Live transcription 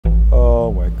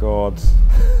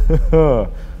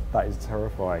god. That is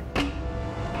terrifying.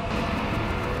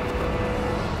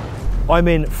 I'm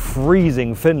in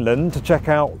freezing Finland to check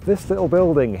out this little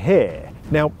building here.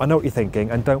 Now, I know what you're thinking,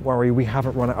 and don't worry, we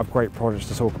haven't run out of great projects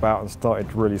to talk about and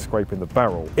started really scraping the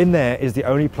barrel. In there is the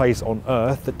only place on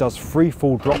Earth that does free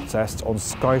fall drop tests on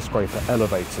skyscraper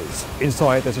elevators.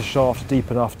 Inside, there's a shaft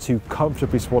deep enough to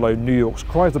comfortably swallow New York's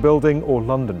Chrysler Building or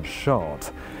London's Shard.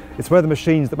 It's where the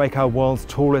machines that make our world's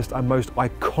tallest and most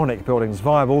iconic buildings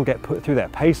viable get put through their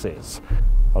paces.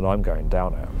 And I'm going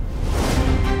down it.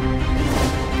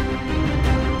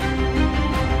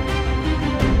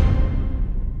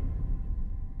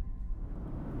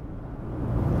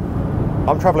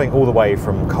 I'm travelling all the way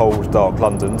from cold, dark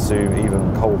London to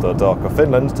even colder, darker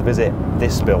Finland to visit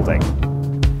this building.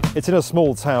 It's in a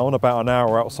small town about an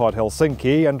hour outside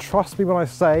Helsinki, and trust me when I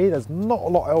say there's not a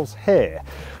lot else here.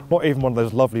 Not even one of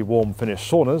those lovely warm Finnish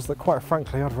saunas that quite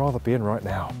frankly I'd rather be in right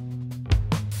now.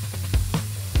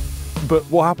 But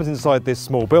what happens inside this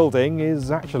small building is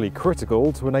actually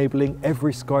critical to enabling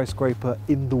every skyscraper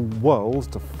in the world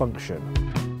to function.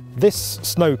 This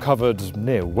snow-covered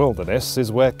near wilderness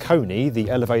is where KONE, the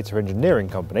elevator engineering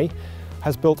company,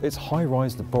 has built its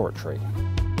high-rise laboratory.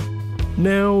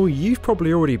 Now, you've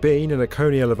probably already been in a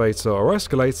KONE elevator or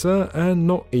escalator and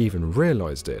not even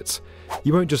realised it.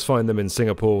 You won't just find them in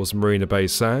Singapore's Marina Bay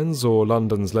Sands or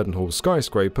London's Leadenhall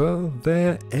skyscraper,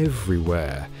 they're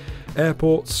everywhere.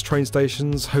 Airports, train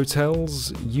stations,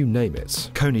 hotels, you name it.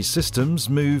 KONE systems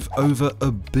move over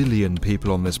 1 billion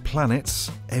people on this planet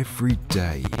every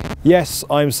day. Yes,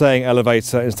 I'm saying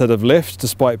elevator instead of lift,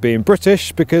 despite being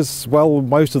British, because, well,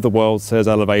 most of the world says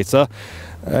elevator,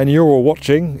 and you're all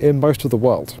watching in most of the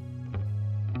world.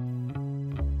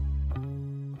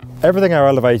 Everything our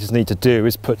elevators need to do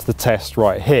is put to the test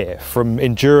right here, from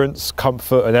endurance,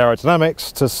 comfort and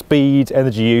aerodynamics to speed,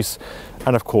 energy use,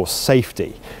 and of course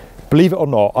safety. Believe it or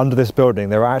not, under this building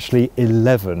there are actually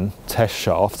 11 test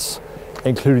shafts,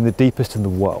 including the deepest in the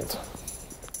world.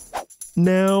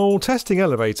 Now, testing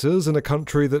elevators in a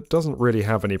country that doesn't really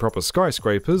have any proper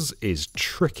skyscrapers is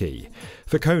tricky.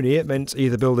 For KONE, it meant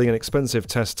either building an expensive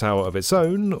test tower of its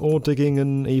own, or digging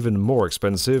an even more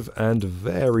expensive and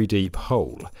very deep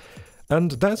hole.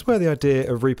 And that's where the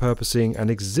idea of repurposing an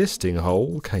existing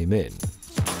hole came in.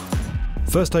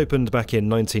 First opened back in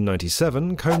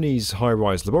 1997, KONE's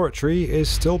high-rise laboratory is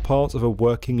still part of a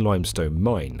working limestone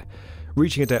mine,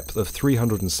 reaching a depth of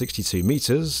 362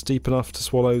 metres, deep enough to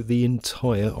swallow the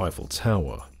entire Eiffel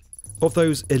Tower. Of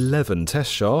those 11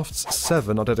 test shafts,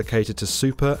 7 are dedicated to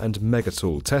super and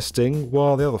megatool testing,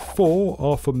 while the other 4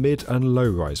 are for mid and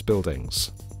low-rise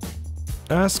buildings.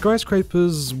 Our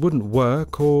skyscrapers wouldn't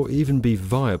work or even be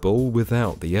viable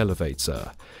without the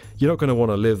elevator. You're not going to want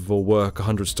to live or work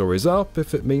 100 stories up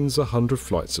if it means 100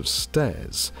 flights of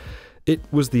stairs. It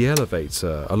was the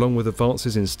elevator, along with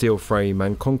advances in steel frame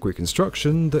and concrete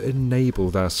construction, that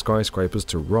enabled our skyscrapers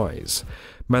to rise,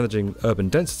 managing urban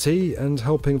density and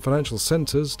helping financial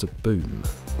centres to boom.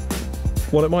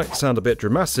 While it might sound a bit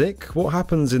dramatic, what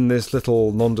happens in this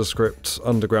little nondescript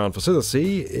underground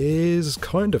facility is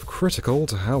kind of critical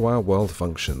to how our world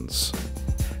functions.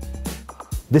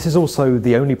 This is also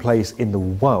the only place in the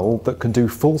world that can do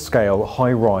full-scale,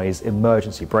 high-rise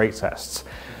emergency brake tests.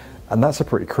 And that's a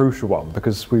pretty crucial one,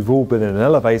 because we've all been in an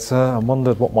elevator and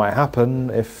wondered what might happen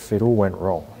if it all went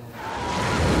wrong.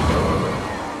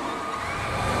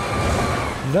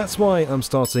 That's why I'm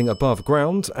starting above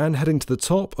ground and heading to the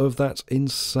top of that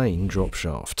insane drop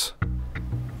shaft.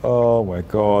 Oh my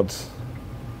god.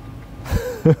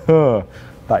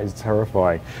 That is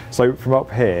terrifying. So from up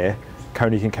here,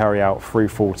 KONE can carry out free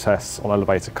fall tests on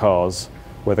elevator cars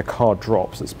where the car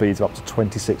drops at speeds of up to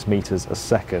 26 meters a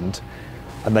second,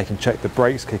 and they can check the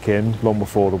brakes kick in long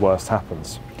before the worst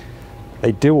happens.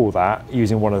 They do all that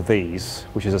using one of these,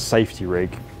 which is a safety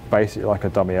rig, basically like a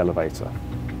dummy elevator.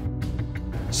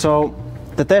 So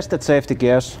the tested safety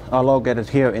gears are located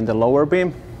here in the lower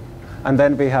beam, and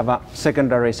then we have a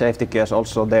secondary safety gears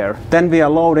also there. Then we are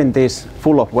loading this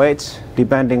full of weights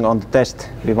depending on the test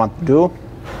we want to do,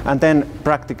 and then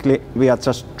practically we are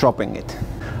just dropping it.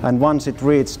 And once it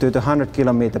reaches to the 100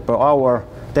 km/h,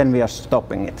 then we are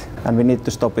stopping it, and we need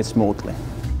to stop it smoothly.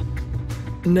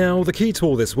 Now, the key to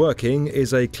all this working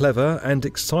is a clever and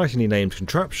excitingly named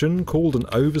contraption called an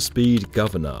overspeed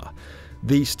governor.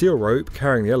 The steel rope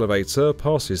carrying the elevator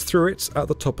passes through it at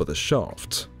the top of the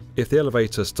shaft. If the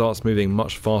elevator starts moving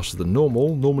much faster than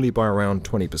normal, normally by around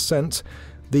 20%,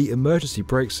 the emergency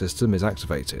brake system is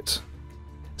activated.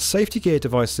 Safety gear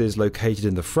devices located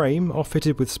in the frame are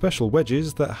fitted with special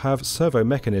wedges that have servo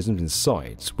mechanisms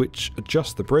inside, which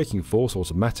adjust the braking force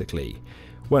automatically.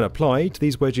 When applied,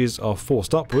 these wedges are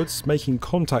forced upwards, making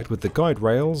contact with the guide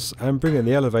rails and bringing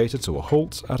the elevator to a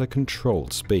halt at a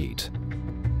controlled speed.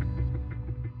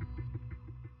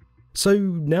 So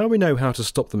now we know how to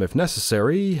stop them if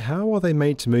necessary. How are they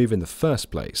made to move in the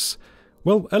first place?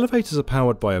 Well, elevators are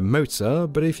powered by a motor,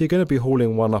 but if you're going to be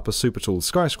hauling one up a super tall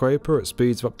skyscraper at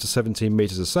speeds of up to 17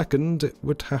 meters a second, it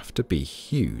would have to be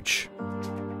huge.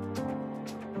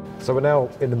 So we're now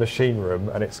in the machine room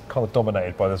and it's kind of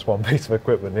dominated by this one piece of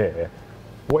equipment here.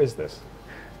 What is this?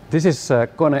 This is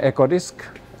KONE EcoDisc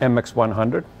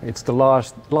MX100. It's the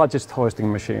largest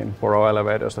hoisting machine for our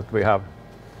elevators that we have.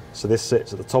 So this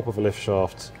sits at the top of a lift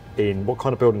shaft in, what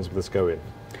kind of buildings will this go in?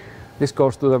 This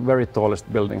goes to the very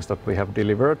tallest buildings that we have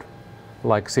delivered,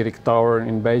 like CITIC Tower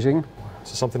in Beijing.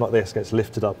 So something like this gets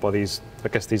lifted up by these, I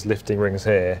guess these lifting rings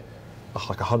here,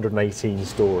 like 118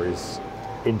 stories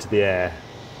into the air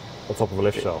on top of a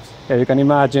lift shaft. Yeah, you can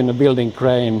imagine a building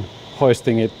crane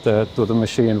hoisting it to the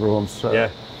machine rooms.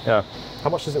 Yeah. Yeah. How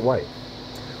much does it weigh?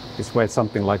 This weighs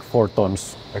something like 4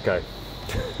 tons. Okay.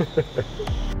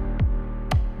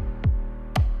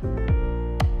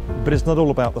 But it's not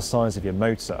all about the size of your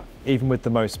motor. Even with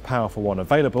the most powerful one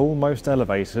available, most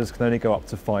elevators can only go up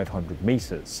to 500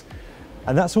 meters.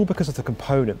 And that's all because of the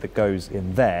component that goes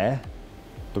in there,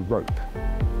 the rope.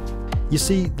 You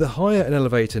see, the higher an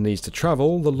elevator needs to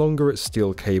travel, the longer its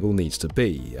steel cable needs to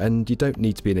be, and you don't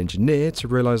need to be an engineer to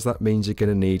realise that means you're going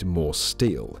to need more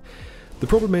steel. The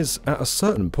problem is, at a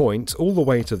certain point, all the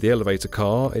weight of the elevator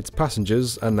car, its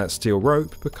passengers, and that steel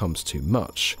rope becomes too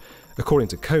much. According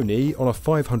to KONE, on a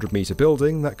 500 metre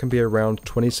building, that can be around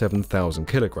 27,000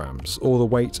 kilograms, or the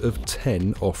weight of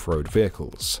 10 off-road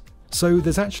vehicles. So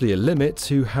there's actually a limit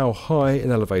to how high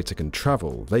an elevator can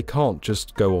travel. They can't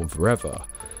just go on forever.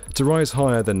 To rise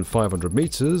higher than 500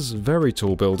 metres, very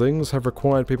tall buildings have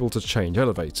required people to change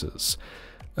elevators.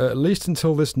 At least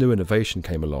until this new innovation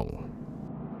came along.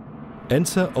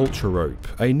 Enter Ultra Rope,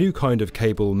 a new kind of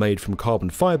cable made from carbon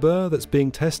fibre that's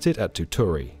being tested at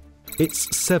Tuturi.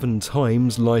 It's 7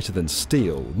 times lighter than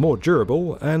steel, more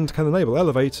durable, and can enable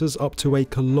elevators up to 1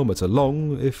 kilometre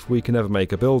long if we can ever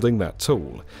make a building that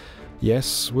tall.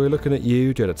 Yes, we're looking at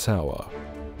you, Jeddah Tower.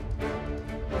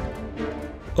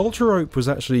 Ultra Rope was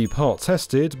actually part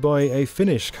tested by a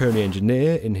Finnish KONE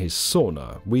engineer in his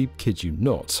sauna, we kid you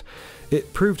not.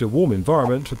 It proved a warm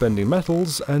environment for bending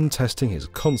metals and testing his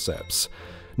concepts.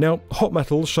 Now, hot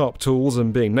metal, sharp tools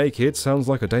and being naked sounds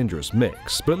like a dangerous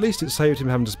mix, but at least it saved him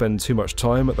having to spend too much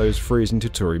time at those freezing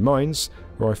Tuturi mines,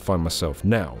 where I find myself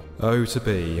now. Oh, to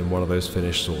be in one of those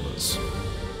Finnish saunas.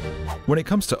 When it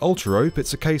comes to Ultra Rope,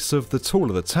 it's a case of the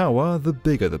taller the tower, the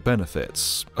bigger the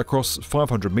benefits. Across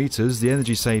 500 metres, the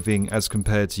energy saving as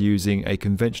compared to using a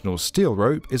conventional steel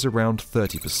rope is around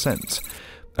 30%.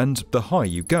 And the higher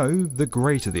you go, the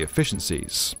greater the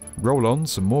efficiencies. Roll on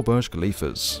some more Burj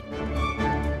Khalifas.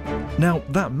 Now,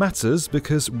 that matters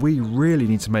because we really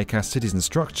need to make our cities and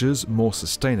structures more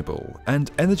sustainable, and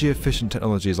energy-efficient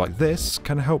technologies like this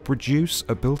can help reduce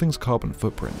a building's carbon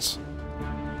footprint.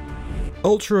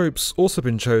 Ultra Rope's also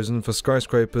been chosen for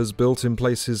skyscrapers built in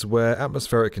places where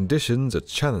atmospheric conditions are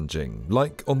challenging,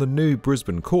 like on the new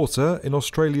Brisbane Quarter in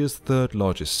Australia's 3rd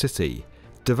largest city.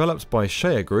 Developed by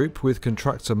Shea Group with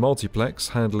contractor Multiplex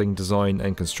handling design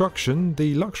and construction,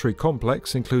 the luxury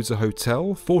complex includes a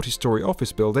hotel, 40-storey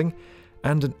office building,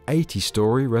 and an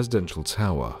 80-storey residential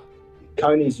tower.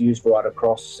 KONE is used right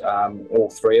across all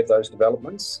 3 of those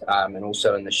developments, and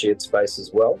also in the shared space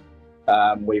as well.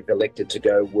 We've elected to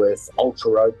go with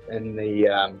Ultra Rope in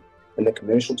the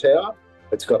commercial tower.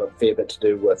 It's got a fair bit to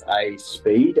do with A,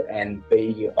 speed, and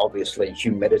B, obviously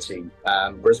humidity.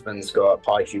 Brisbane's got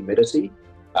high humidity.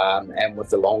 And with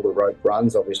the longer rope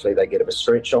runs, obviously they get a bit of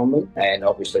stretch on them, and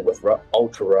obviously with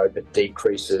Ultra Rope it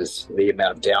decreases the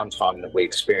amount of downtime that we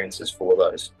experience for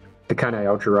those. The KONE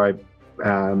Ultra Rope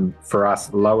for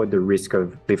us lowered the risk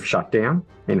of lift shutdown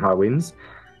in high winds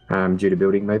due to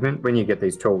building movement. When you get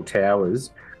these tall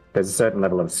towers, there's a certain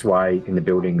level of sway in the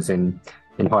buildings, and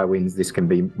in high winds this can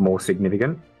be more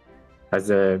significant. As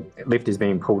the lift is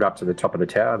being pulled up to the top of the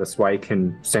tower, the sway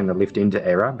can send the lift into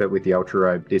error, but with the Ultra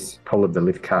Rope, this pull of the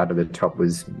lift car to the top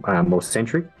was more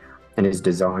centric and is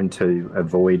designed to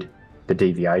avoid the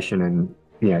deviation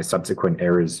and subsequent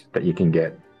errors that you can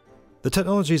get. The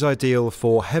technology is ideal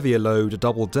for heavier load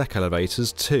double-deck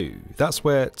elevators too. That's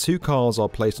where 2 cars are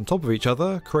placed on top of each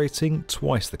other, creating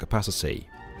twice the capacity.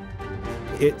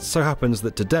 It so happens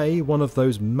that today one of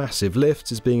those massive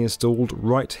lifts is being installed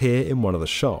right here in one of the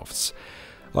shafts.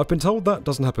 I've been told that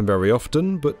doesn't happen very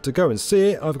often, but to go and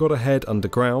see it I've got to head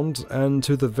underground and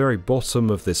to the very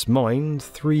bottom of this mine,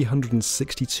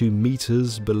 362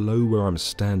 metres below where I'm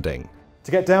standing.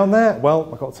 To get down there, well,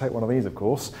 I've got to take one of these, of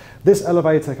course. This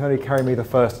elevator can only carry me the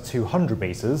first 200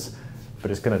 metres, but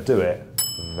it's going to do it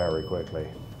very quickly.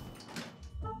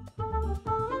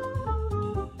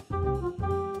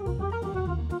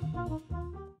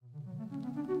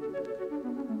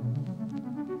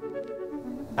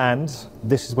 And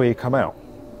this is where you come out,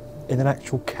 in an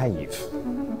actual cave.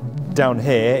 Down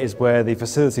here is where the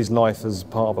facility's life as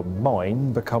part of a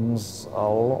mine becomes a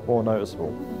lot more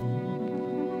noticeable.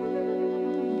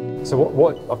 So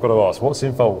what I've got to ask, what's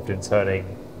involved in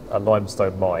turning a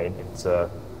limestone mine into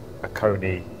a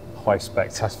KONE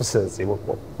high-spec test facility?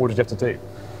 What did you have to do?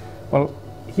 Well,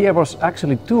 here was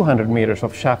actually 200 meters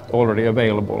of shaft already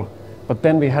available, but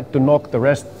then we had to knock the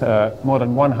rest more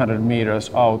than 100 meters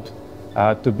out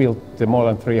to build the more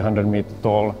than 300 meter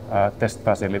tall test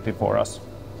facility for us.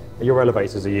 Your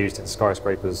elevators are used in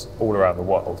skyscrapers all around the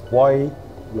world. Why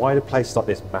do places like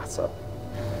this matter?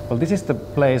 Well, this is the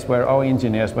place where our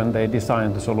engineers, when they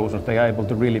design the solutions, they are able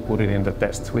to really put it in the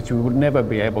test, which we would never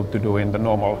be able to do in the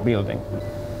normal building.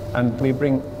 And we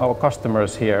bring our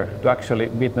customers here to actually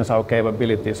witness our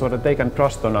capability so that they can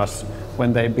trust on us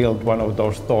when they build one of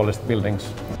those tallest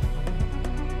buildings.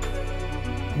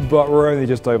 But we're only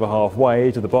just over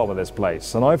halfway to the bottom of this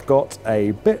place, and I've got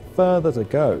a bit further to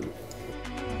go.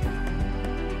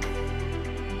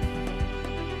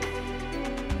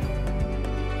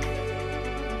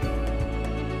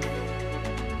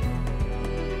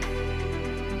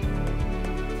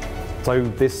 So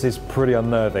this is pretty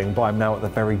unnerving, but I'm now at the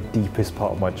very deepest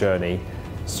part of my journey,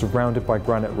 surrounded by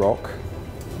granite rock,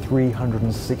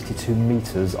 362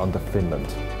 meters under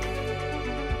Finland.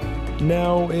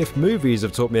 Now, if movies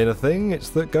have taught me anything, it's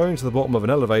that going to the bottom of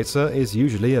an elevator is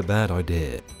usually a bad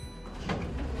idea.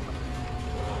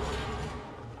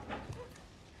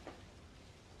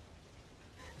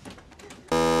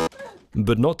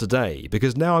 But not today,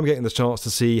 because now I'm getting the chance to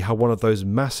see how one of those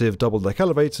massive double-deck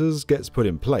elevators gets put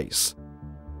in place.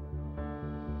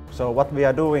 So what we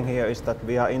are doing here is that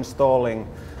we are installing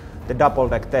the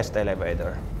double-deck test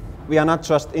elevator. We are not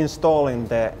just installing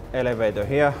the elevator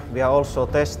here, we are also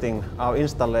testing our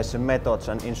installation methods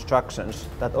and instructions,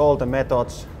 that all the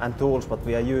methods and tools what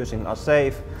we are using are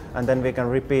safe, and then we can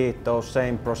repeat those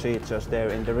same procedures there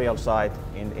in the real site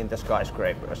in the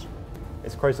skyscrapers.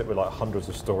 It's crazy that we're like hundreds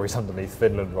of stories underneath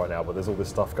Finland right now, but there's all this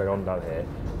stuff going on down here.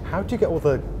 How do you get all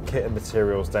the kit and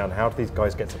materials down? How do these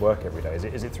guys get to work every day?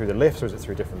 Is it through the lifts or is it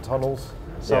through different tunnels?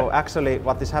 So actually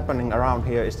what is happening around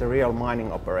here is the real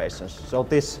mining operations. So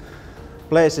this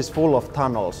place is full of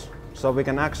tunnels. So we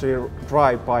can actually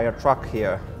drive by a truck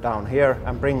here, down here,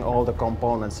 and bring all the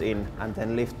components in and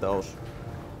then lift those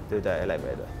to the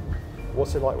elevator.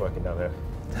 What's it like working down here?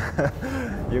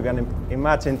 You can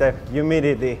imagine the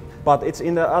humidity, but it's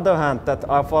in the other hand that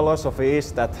our philosophy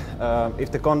is that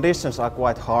if the conditions are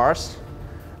quite harsh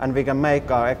and we can make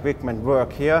our equipment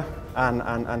work here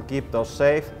and keep those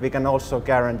safe, we can also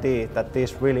guarantee that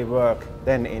these really work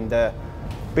then in the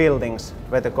buildings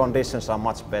where the conditions are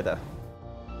much better.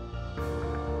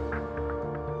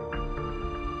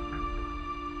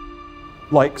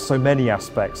 Like so many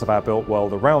aspects of our built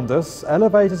world around us,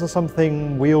 elevators are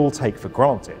something we all take for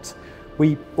granted.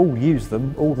 We all use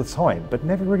them all the time, but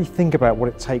never really think about what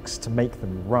it takes to make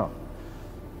them run.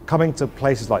 Coming to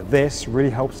places like this really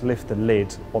helps lift the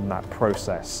lid on that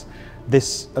process.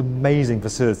 This amazing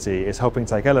facility is helping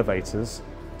take elevators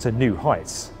to new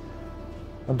heights,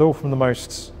 and all from the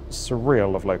most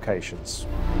surreal of locations.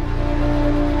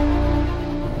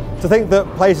 To think that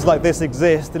places like this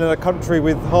exist in a country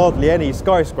with hardly any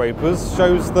skyscrapers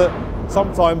shows that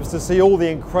sometimes to see all the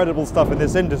incredible stuff in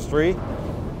this industry,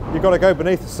 you've got to go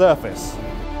beneath the surface.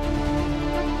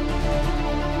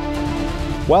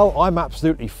 Well, I'm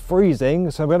absolutely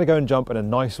freezing, so I'm going to go and jump in a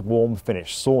nice warm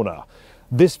Finnish sauna.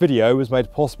 This video was made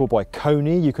possible by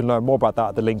KONE. You can learn more about that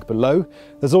at the link below.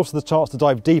 There's also the chance to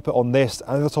dive deeper on this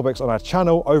and other topics on our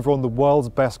channel over on the World's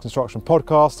Best Construction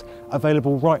Podcast,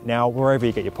 available right now wherever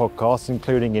you get your podcasts,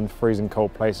 including in freezing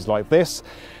cold places like this.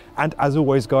 And as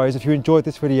always, guys, if you enjoyed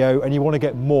this video and you want to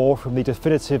get more from the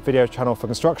definitive video channel for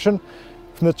construction,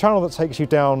 from the channel that takes you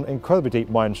down incredibly deep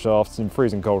mine shafts in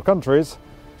freezing cold countries,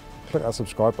 click that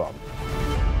subscribe button.